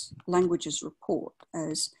Indigenous Languages Report,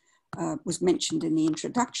 as was mentioned in the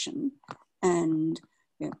introduction, and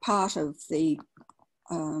part of the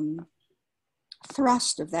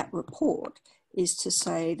thrust of that report is to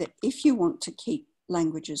say that if you want to keep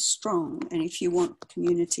languages strong and if you want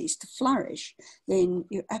communities to flourish, then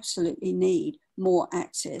you absolutely need more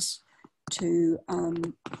access to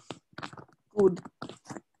good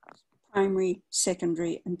primary,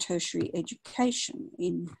 secondary and tertiary education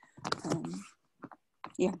in,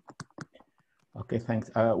 Okay, thanks.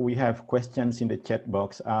 We have questions in the chat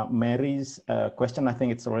box. Mary's question, I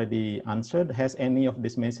think it's already answered. Has any of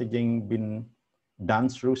this messaging been done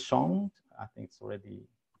through song? I think it's already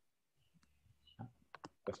a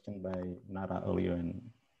question by Nara earlier and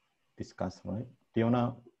discussed, right? Do you want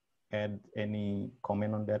to add any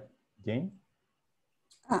comment on that, Jane?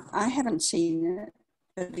 I haven't seen it,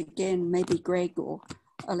 but again, maybe Greg or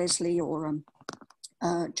Leslie or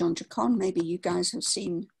John Jacon, maybe you guys have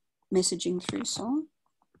seen messaging through song?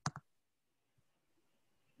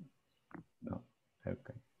 No,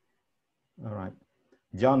 okay. All right.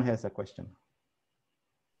 John has a question.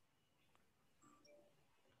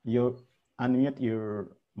 You unmute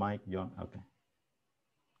your mic, John. Okay.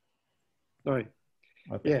 Sorry.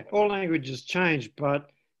 Okay. Yeah, all languages change, but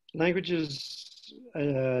languages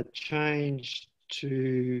change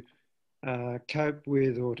to cope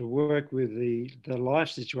with or to work with the life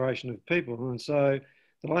situation of people. And so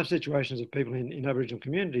the life situations of people in Aboriginal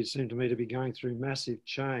communities seem to me to be going through massive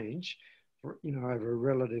change, for, you know, over a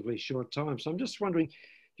relatively short time. So I'm just wondering if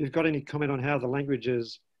you've got any comment on how the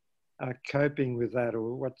languages are coping with that,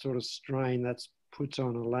 or what sort of strain that's puts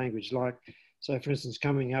on a language. Like, so for instance,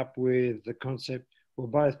 coming up with the concept, or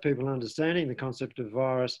both people understanding the concept of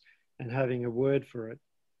virus and having a word for it.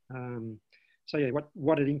 So yeah,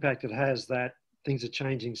 what an impact it has that things are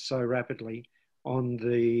changing so rapidly on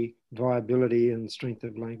the viability and strength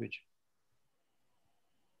of language.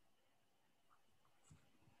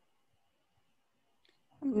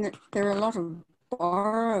 There are a lot of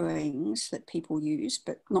borrowings that people use,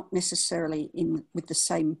 but not necessarily with the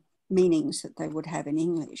same meanings that they would have in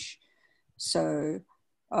English. So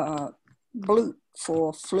bloop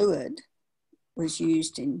for fluid was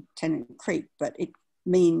used in Tennant Creek, but it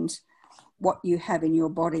means what you have in your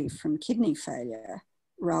body from kidney failure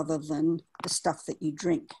rather than the stuff that you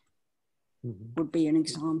drink. Would be an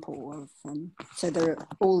example of, so there are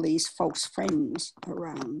all these false friends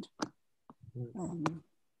around.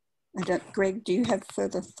 Greg, do you have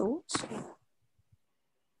further thoughts?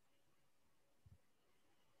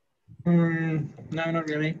 No, not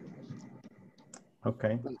really.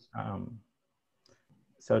 Okay.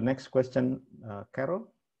 So next question,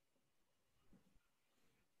 Carol.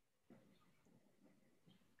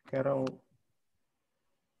 Carol,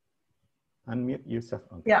 unmute yourself.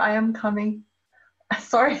 Okay. Yeah, I am coming.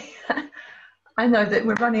 Sorry. I know that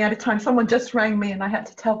we're running out of time. Someone just rang me and I had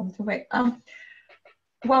to tell them to wait.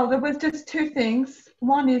 Well, there was just two things.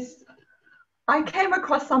 One is I came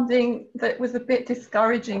across something that was a bit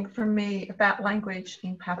discouraging for me about language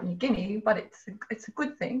in Papua New Guinea, but it's a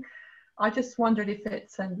good thing. I just wondered if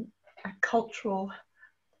it's a cultural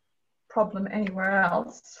problem anywhere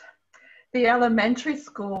else. The elementary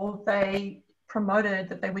school, they promoted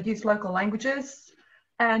that they would use local languages,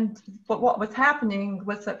 but what was happening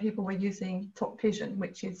was that people were using Talk Pidgin,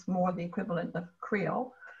 which is more the equivalent of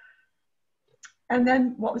Creole. And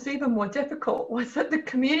then what was even more difficult was that the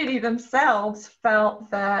community themselves felt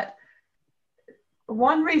that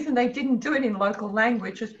one reason they didn't do it in local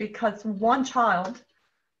language was because one child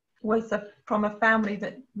was from a family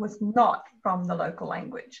that was not from the local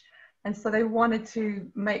language. And so they wanted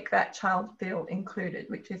to make that child feel included,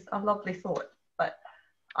 which is a lovely thought. But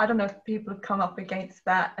I don't know if people have come up against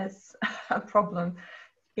that as a problem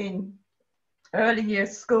in early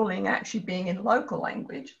years schooling actually being in local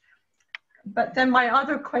language. But then my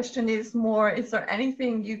other question is more, is there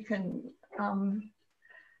anything you can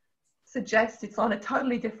suggest? It's on a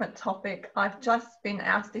totally different topic. I've just been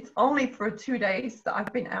asked, it's only for 2 days that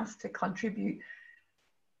I've been asked to contribute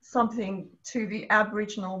something to the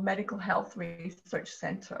Aboriginal Medical Health Research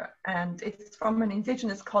Centre. And it's from an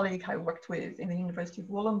Indigenous colleague I worked with in the University of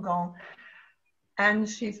Wollongong. And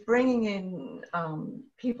she's bringing in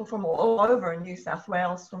people from all over New South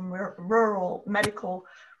Wales, from rural medical,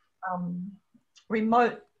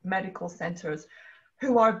 remote medical centres,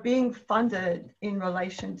 who are being funded in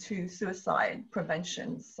relation to suicide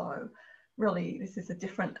prevention. So really, this is a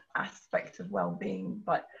different aspect of well-being.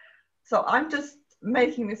 But so I'm just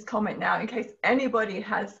making this comment now in case anybody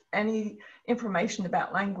has any information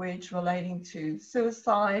about language relating to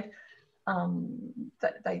suicide,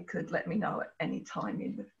 that they could let me know at any time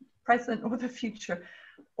in the present or the future,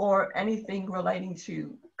 or anything relating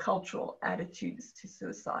to cultural attitudes to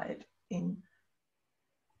suicide in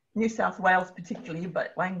New South Wales particularly,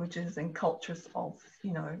 but languages and cultures of,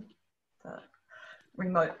 you know, the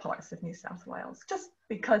remote parts of New South Wales, just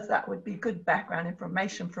because that would be good background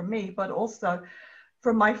information for me, but also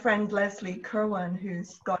for my friend Leslie Kerwin,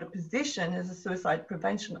 who's got a position as a suicide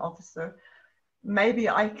prevention officer. Maybe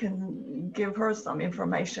I can give her some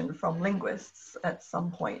information from linguists at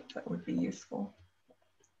some point that would be useful.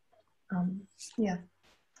 Yeah.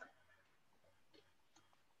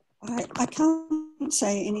 I can't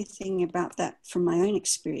say anything about that from my own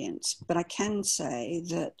experience, but I can say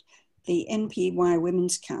that the NPY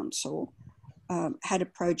Women's Council had a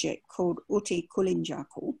project called Uti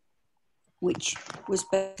Kulinjaku, which was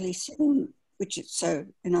basically sitting, so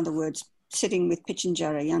in other words, sitting with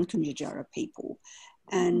Pitjantjatjara, Yankunytjatjara people.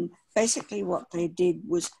 And basically what they did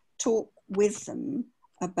was talk with them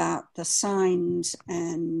about the signs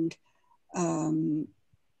and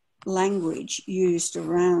language used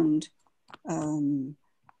around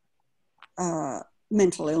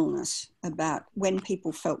mental illness, about when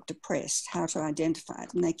people felt depressed, how to identify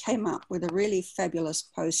it. And they came up with a really fabulous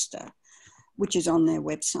poster, which is on their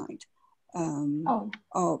website,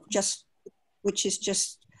 which is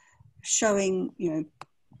just showing, you know,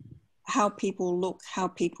 how people look, how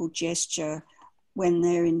people gesture when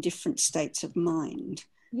they're in different states of mind.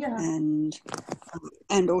 Yeah.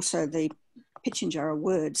 And also the Pitjantjatjara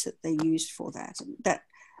words that they used for that.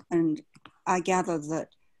 And I gather that,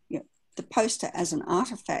 you know, the poster as an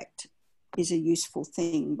artifact is a useful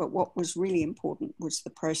thing, but what was really important was the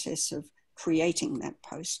process of creating that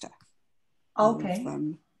poster. Okay.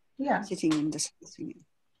 Of, sitting and discussing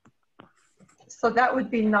it. So that would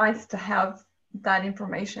be nice to have that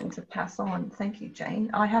information to pass on. Thank you, Jane.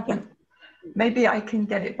 I haven't, maybe I can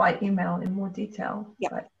get it by email in more detail,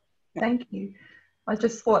 but thank you. I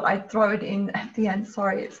just thought I'd throw it in at the end.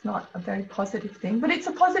 Sorry, it's not a very positive thing, but it's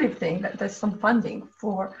a positive thing that there's some funding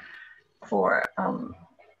for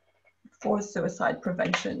suicide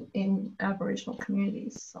prevention in Aboriginal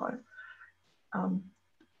communities. So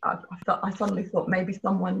I suddenly thought maybe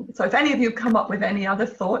someone, so if any of you come up with any other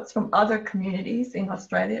thoughts from other communities in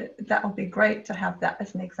Australia, that would be great to have that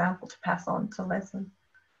as an example to pass on to Leslie.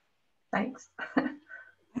 Thanks.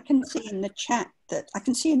 I can see in the chat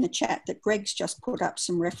that Greg's just put up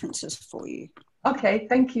some references for you. Okay,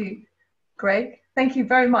 thank you, Greg. Thank you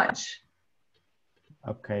very much.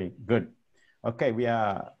 Okay, good. Okay, we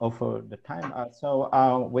are over the time. So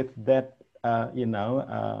with that,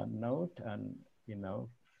 note and,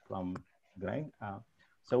 from Greg,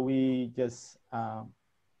 so we just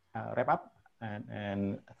wrap up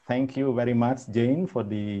and thank you very much, Jane, for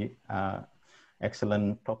the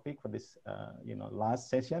excellent topic for this, last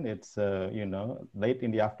session. It's, late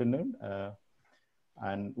in the afternoon.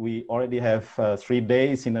 And we already have 3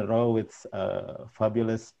 days in a row with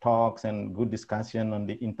fabulous talks and good discussion on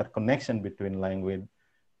the interconnection between language,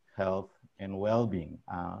 health, and well-being.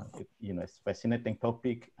 It's a fascinating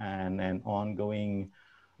topic and an ongoing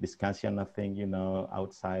discussion, I think,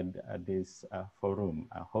 outside this forum.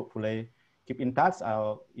 Hopefully keep in touch,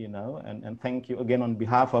 and thank you again on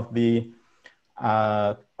behalf of the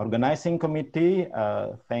organizing committee.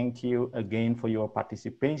 Thank you again for your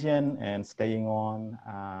participation and staying on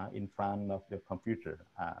in front of the computer,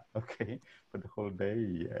 for the whole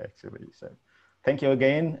day, actually. So thank you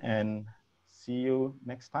again and see you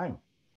next time.